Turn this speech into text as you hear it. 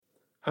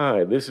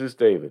Hi, this is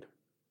David.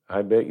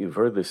 I bet you've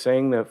heard the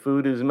saying that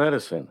food is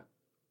medicine.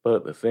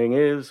 But the thing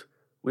is,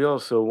 we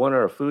also want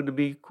our food to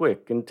be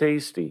quick and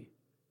tasty.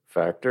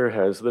 Factor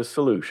has the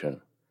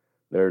solution.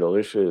 Their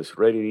delicious,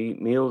 ready to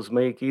eat meals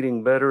make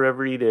eating better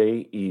every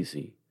day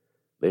easy.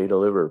 They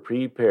deliver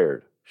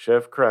prepared,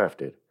 chef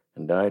crafted,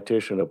 and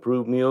dietitian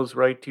approved meals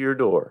right to your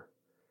door.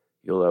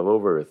 You'll have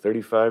over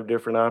 35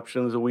 different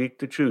options a week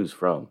to choose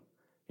from,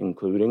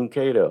 including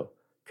keto,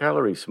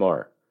 calorie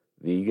smart,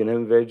 vegan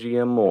and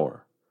veggie, and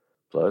more.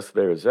 Plus,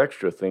 there's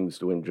extra things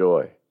to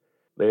enjoy.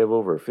 They have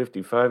over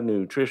 55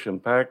 nutrition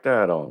packed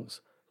add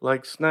ons,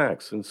 like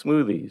snacks and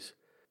smoothies,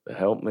 that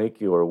help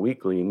make your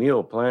weekly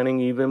meal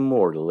planning even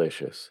more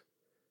delicious.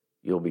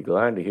 You'll be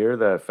glad to hear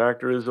that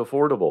Factor is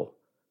affordable.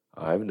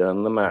 I've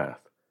done the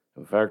math,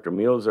 and Factor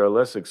meals are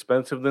less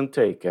expensive than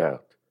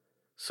takeout.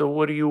 So,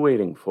 what are you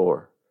waiting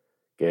for?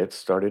 Get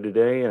started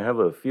today and have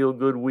a feel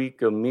good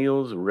week of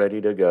meals ready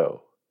to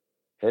go.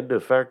 Head to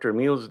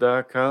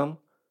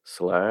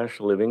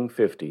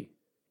factormeals.com/living50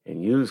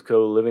 and use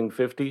code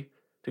living50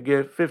 to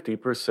get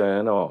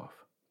 50%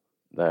 off.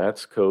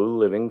 That's code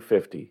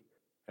living50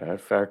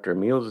 at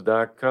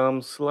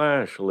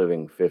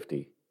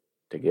factormeals.com/living50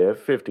 to get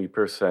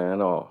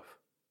 50% off.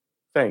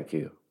 Thank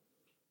you.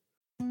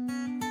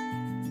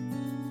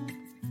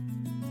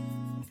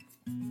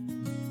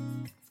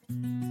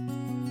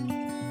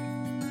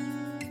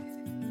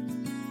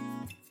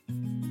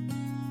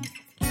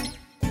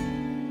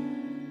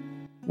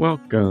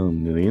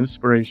 Welcome to the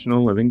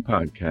Inspirational Living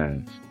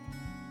Podcast.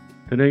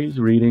 Today's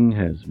reading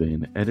has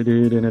been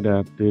edited and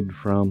adapted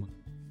from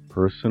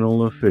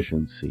Personal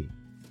Efficiency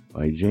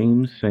by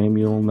James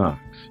Samuel Knox,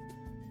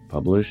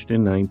 published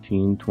in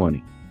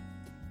 1920.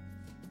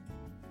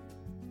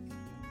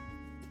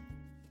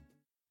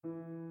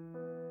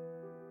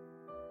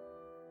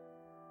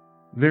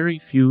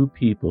 Very few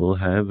people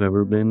have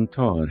ever been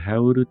taught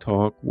how to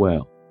talk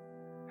well,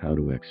 how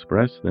to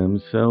express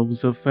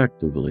themselves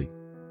effectively.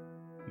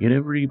 Yet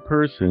every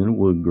person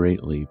would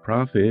greatly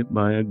profit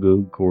by a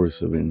good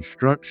course of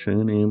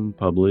instruction in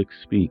public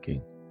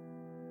speaking.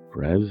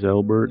 For as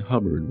Elbert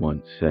Hubbard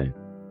once said,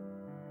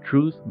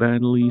 truth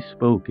badly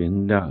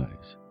spoken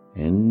dies,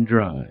 and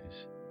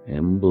dries,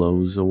 and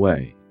blows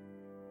away,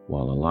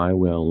 while a lie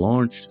well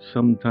launched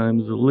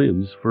sometimes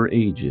lives for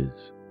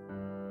ages.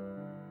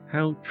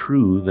 How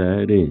true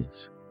that is!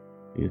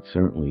 It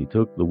certainly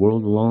took the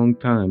world a long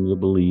time to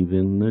believe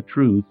in the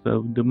truth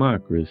of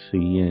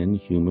democracy and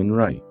human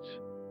rights,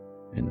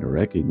 and to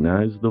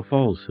recognize the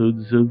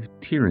falsehoods of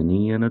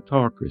tyranny and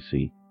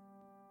autocracy.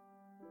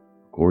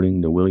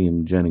 According to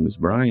William Jennings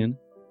Bryan,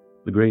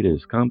 the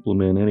greatest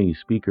compliment any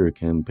speaker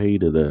can pay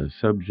to the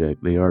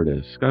subject they are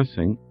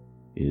discussing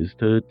is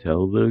to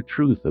tell the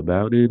truth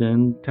about it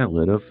and tell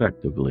it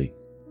effectively.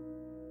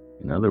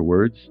 In other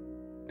words,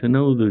 to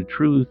know the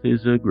truth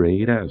is a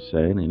great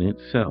asset in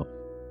itself,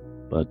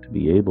 but to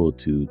be able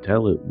to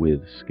tell it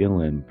with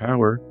skill and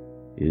power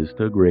is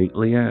to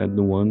greatly add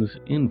to one's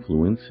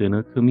influence in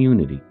a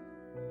community.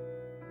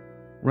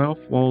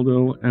 Ralph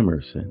Waldo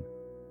Emerson,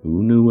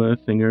 who knew a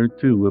thing or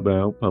two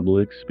about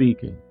public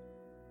speaking,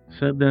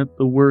 said that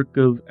the work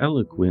of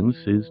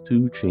eloquence is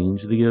to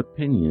change the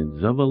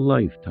opinions of a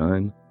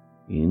lifetime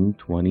in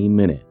 20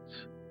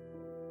 minutes.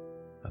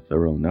 A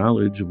thorough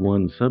knowledge of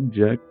one's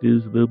subject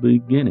is the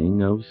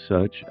beginning of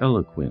such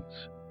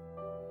eloquence,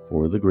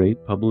 for the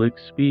great public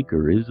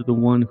speaker is the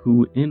one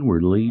who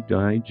inwardly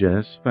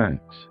digests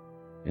facts,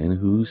 and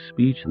whose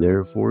speech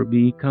therefore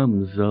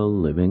becomes a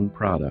living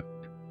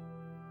product.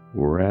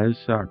 For as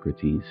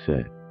Socrates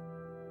said,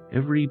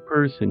 every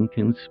person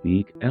can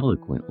speak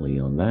eloquently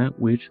on that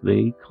which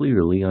they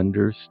clearly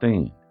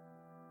understand,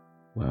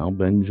 while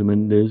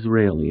Benjamin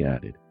Disraeli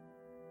added,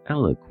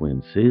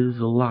 eloquence is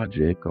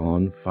logic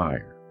on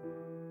fire.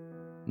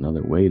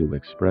 Another way to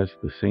express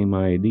the same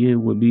idea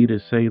would be to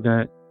say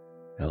that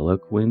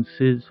eloquence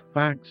is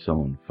facts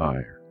on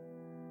fire,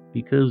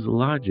 because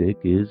logic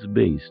is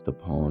based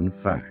upon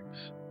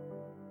facts.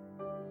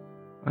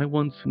 I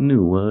once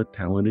knew a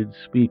talented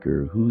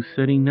speaker who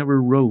said he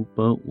never wrote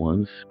but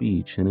one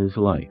speech in his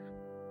life,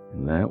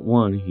 and that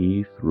one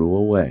he threw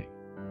away.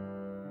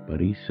 But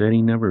he said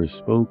he never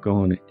spoke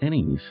on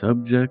any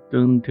subject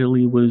until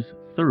he was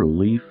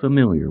thoroughly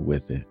familiar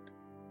with it.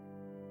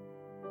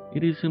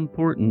 It is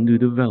important to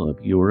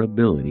develop your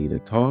ability to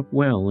talk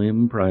well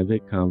in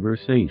private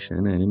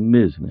conversation and in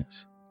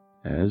business,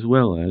 as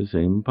well as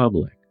in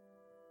public.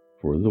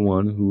 For the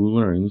one who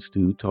learns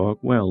to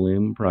talk well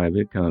in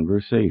private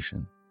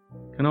conversation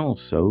can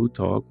also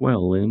talk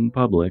well in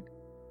public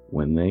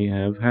when they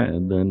have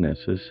had the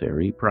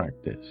necessary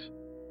practice.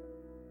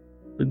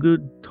 The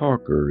good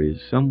talker is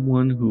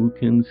someone who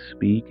can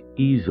speak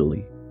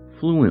easily,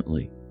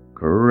 fluently,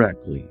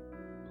 correctly,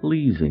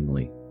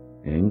 pleasingly,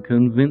 and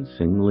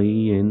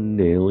convincingly in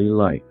daily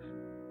life.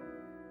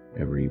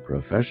 Every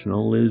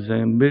professional is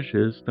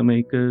ambitious to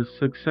make a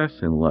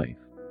success in life,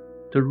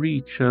 to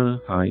reach a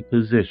high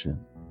position.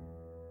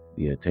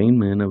 The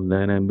attainment of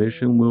that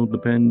ambition will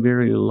depend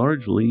very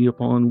largely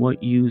upon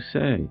what you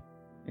say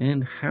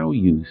and how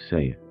you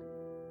say it.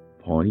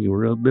 upon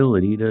your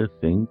ability to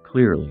think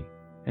clearly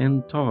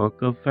and talk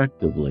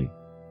effectively.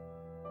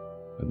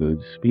 A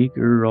good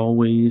speaker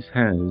always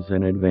has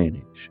an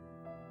advantage.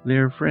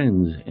 Their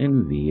friends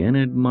envy and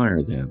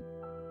admire them.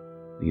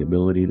 The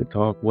ability to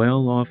talk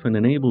well often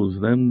enables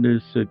them to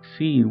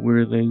succeed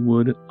where they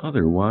would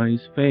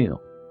otherwise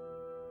fail.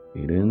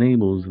 It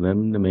enables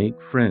them to make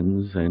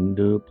friends and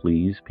to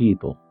please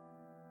people.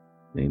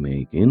 They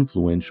make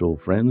influential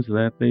friends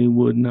that they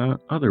would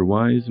not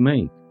otherwise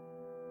make.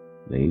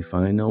 They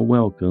find a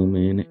welcome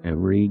in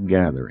every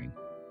gathering,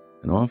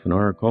 and often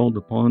are called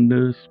upon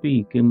to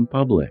speak in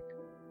public.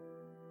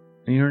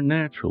 They are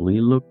naturally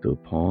looked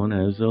upon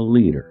as a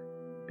leader,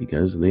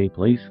 because they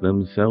place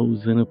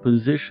themselves in a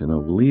position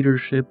of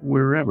leadership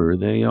wherever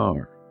they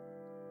are.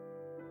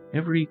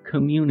 Every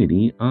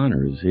community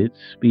honors its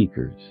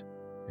speakers,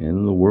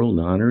 and the world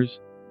honors,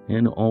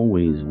 and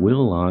always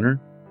will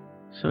honor,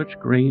 such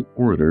great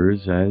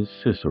orators as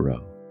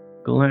Cicero,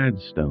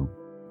 Gladstone,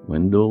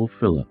 Wendell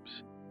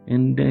Phillips,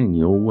 and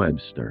Daniel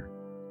Webster.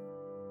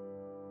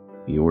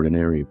 The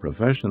ordinary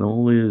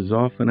professional is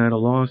often at a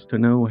loss to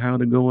know how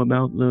to go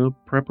about the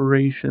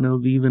preparation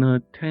of even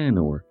a 10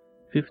 or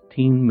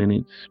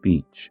 15-minute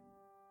speech.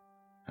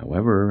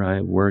 However,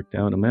 I've worked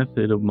out a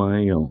method of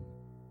my own,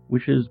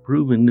 which has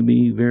proven to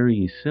be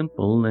very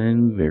simple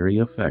and very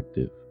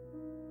effective.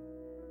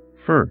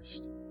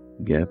 First,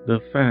 get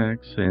the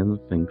facts and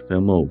think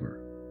them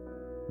over.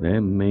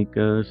 Then make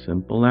a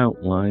simple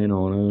outline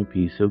on a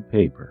piece of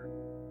paper.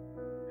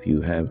 If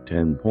you have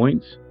 10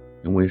 points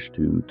and wish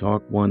to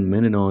talk 1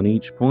 minute on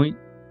each point,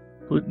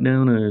 put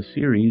down a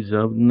series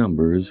of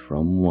numbers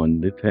from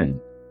 1 to 10.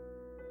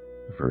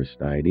 The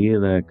first idea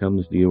that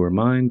comes to your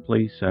mind,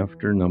 place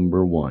after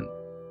number 1.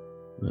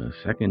 The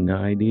second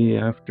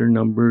idea after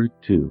number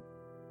 2,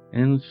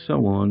 and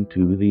so on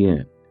to the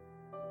end.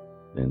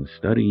 Then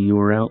study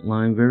your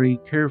outline very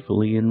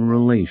carefully in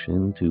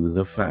relation to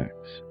the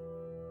facts.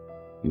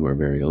 You are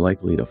very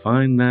likely to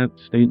find that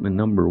statement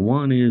number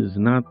 1 is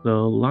not the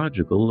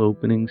logical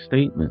opening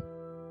statement.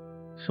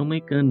 So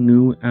make a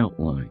new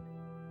outline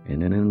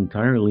and an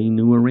entirely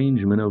new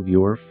arrangement of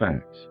your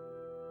facts.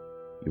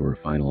 Your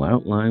final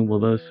outline will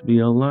thus be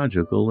a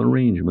logical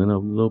arrangement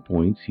of the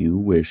points you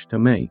wish to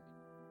make,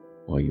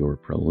 while your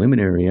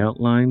preliminary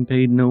outline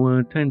paid no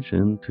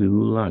attention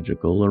to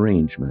logical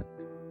arrangement.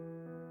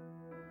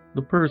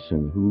 The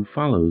person who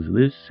follows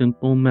this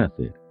simple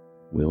method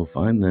will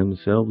find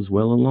themselves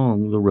well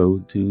along the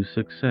road to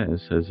success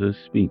as a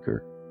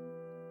speaker.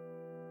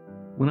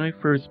 When I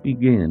first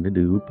began to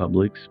do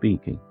public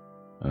speaking,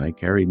 I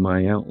carried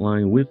my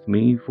outline with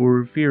me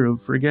for fear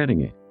of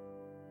forgetting it,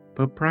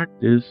 but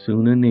practice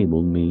soon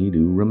enabled me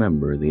to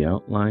remember the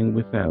outline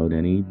without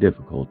any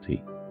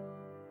difficulty.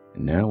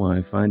 And now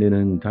I find it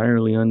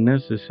entirely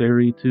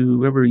unnecessary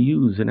to ever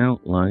use an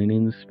outline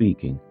in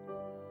speaking.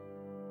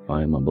 If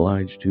I am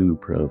obliged to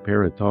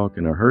prepare a talk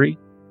in a hurry,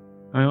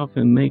 I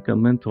often make a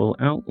mental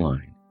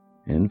outline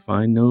and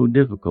find no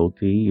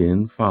difficulty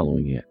in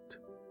following it.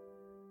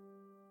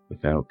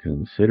 Without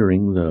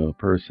considering the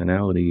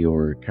personality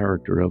or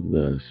character of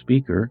the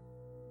speaker,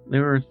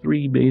 there are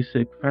 3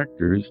 basic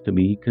factors to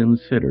be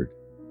considered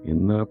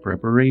in the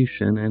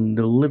preparation and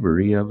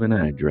delivery of an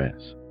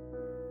address.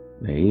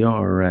 They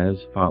are as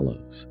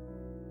follows.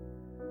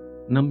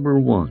 Number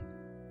 1,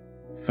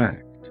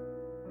 fact,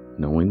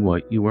 knowing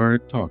what you are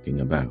talking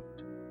about.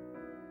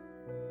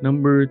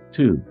 Number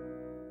 2,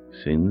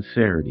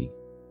 sincerity,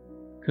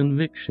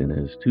 conviction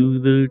as to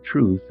the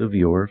truth of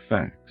your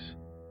facts.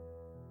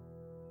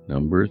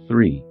 Number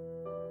 3,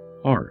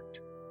 art,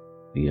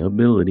 the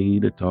ability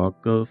to talk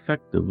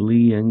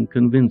effectively and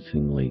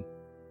convincingly.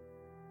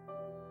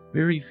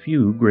 Very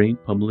few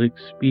great public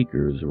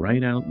speakers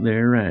write out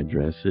their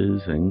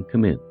addresses and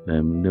commit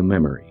them to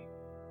memory.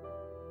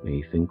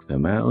 They think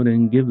them out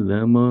and give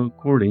them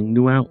according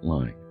to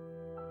outline.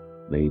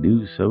 They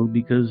do so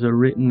because a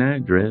written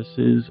address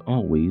is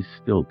always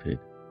stilted.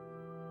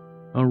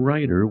 A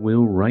writer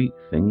will write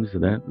things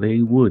that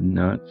they would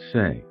not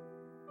say.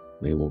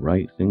 They will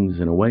write things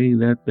in a way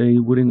that they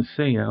wouldn't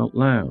say out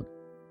loud.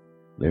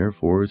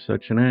 Therefore,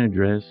 such an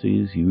address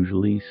is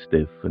usually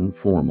stiff and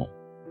formal.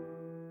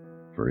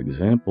 For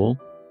example,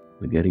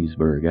 the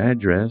Gettysburg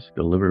Address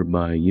delivered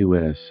by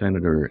U.S.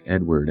 Senator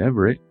Edward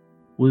Everett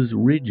was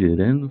rigid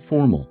and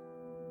formal,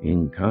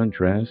 in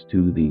contrast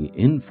to the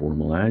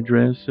informal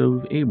address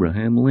of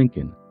Abraham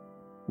Lincoln,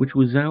 which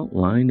was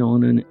outlined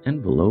on an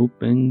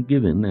envelope and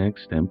given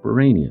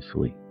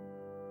extemporaneously.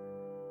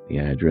 The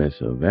address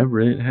of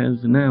Everett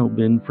has now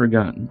been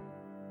forgotten,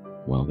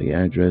 while the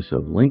address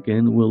of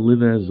Lincoln will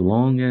live as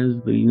long as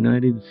the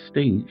United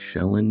States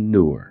shall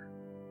endure.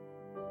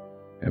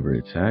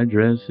 Everett's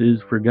address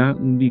is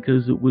forgotten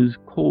because it was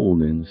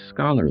cold and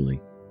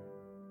scholarly.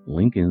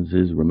 Lincoln's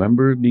is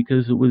remembered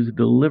because it was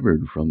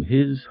delivered from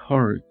his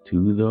heart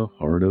to the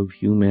heart of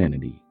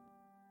humanity.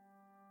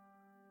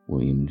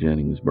 William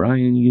Jennings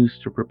Bryan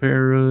used to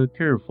prepare a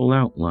careful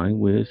outline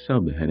with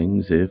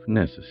subheadings if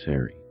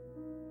necessary.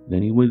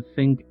 Then he would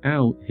think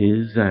out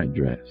his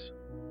address.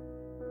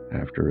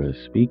 After a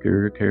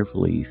speaker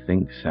carefully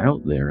thinks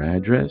out their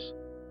address,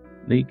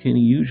 they can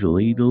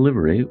usually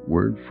deliver it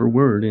word for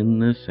word in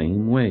the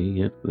same way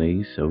if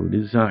they so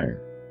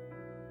desire.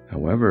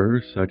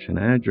 However, such an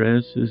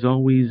address is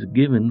always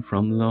given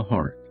from the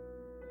heart,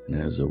 and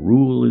as a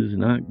rule is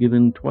not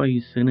given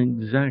twice in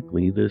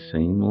exactly the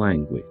same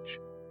language.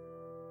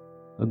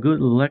 A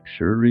good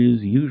lecture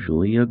is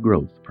usually a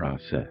growth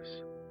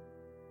process.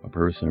 A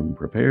person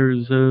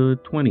prepares a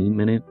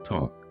 20-minute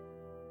talk,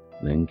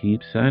 then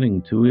keeps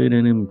adding to it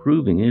and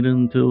improving it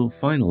until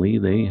finally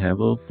they have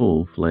a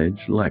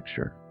full-fledged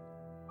lecture.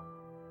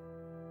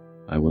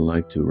 I would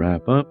like to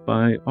wrap up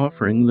by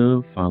offering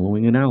the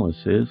following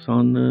analysis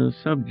on the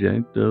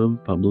subject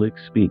of public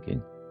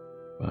speaking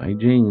by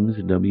James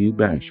W.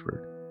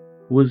 Bashford,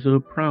 who was a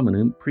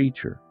prominent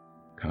preacher,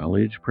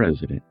 college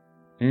president,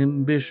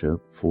 and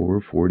bishop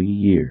for 40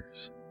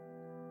 years.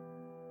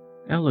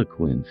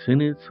 Eloquence,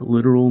 in its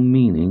literal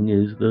meaning,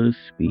 is the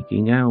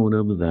speaking out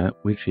of that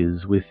which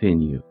is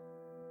within you.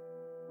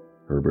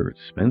 Herbert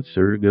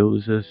Spencer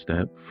goes a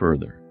step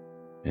further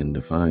and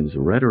defines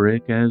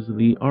rhetoric as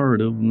the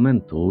art of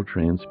mental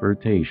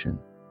transportation.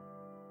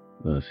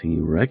 Thus he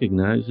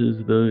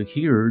recognizes the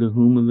hearer to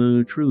whom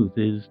the truth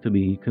is to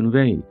be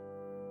conveyed,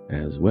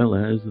 as well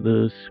as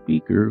the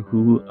speaker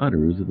who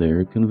utters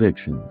their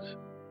convictions.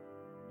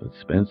 But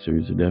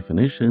Spencer's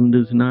definition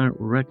does not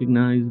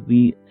recognize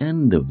the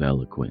end of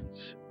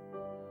eloquence.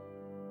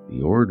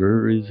 The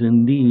orator is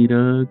indeed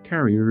a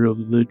carrier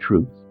of the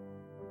truth,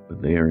 but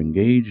they are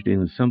engaged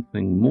in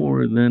something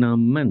more than a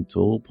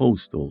mental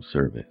postal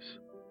service.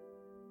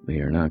 They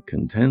are not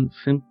content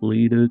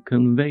simply to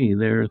convey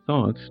their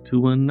thoughts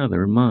to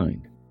another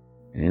mind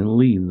and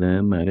leave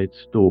them at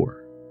its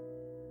door.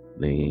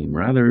 They aim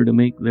rather to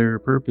make their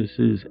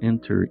purposes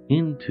enter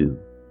into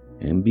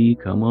and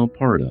become a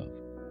part of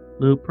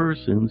the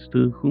persons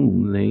to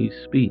whom they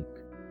speak.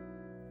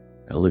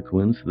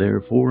 Eloquence,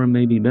 therefore,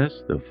 may be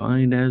best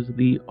defined as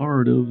the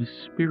art of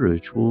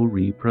spiritual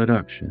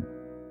reproduction.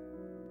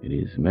 It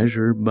is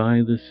measured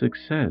by the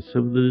success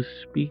of the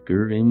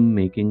speaker in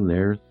making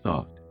their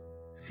thought,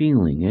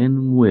 feeling,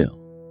 and will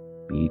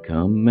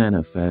become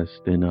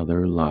manifest in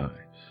other lives.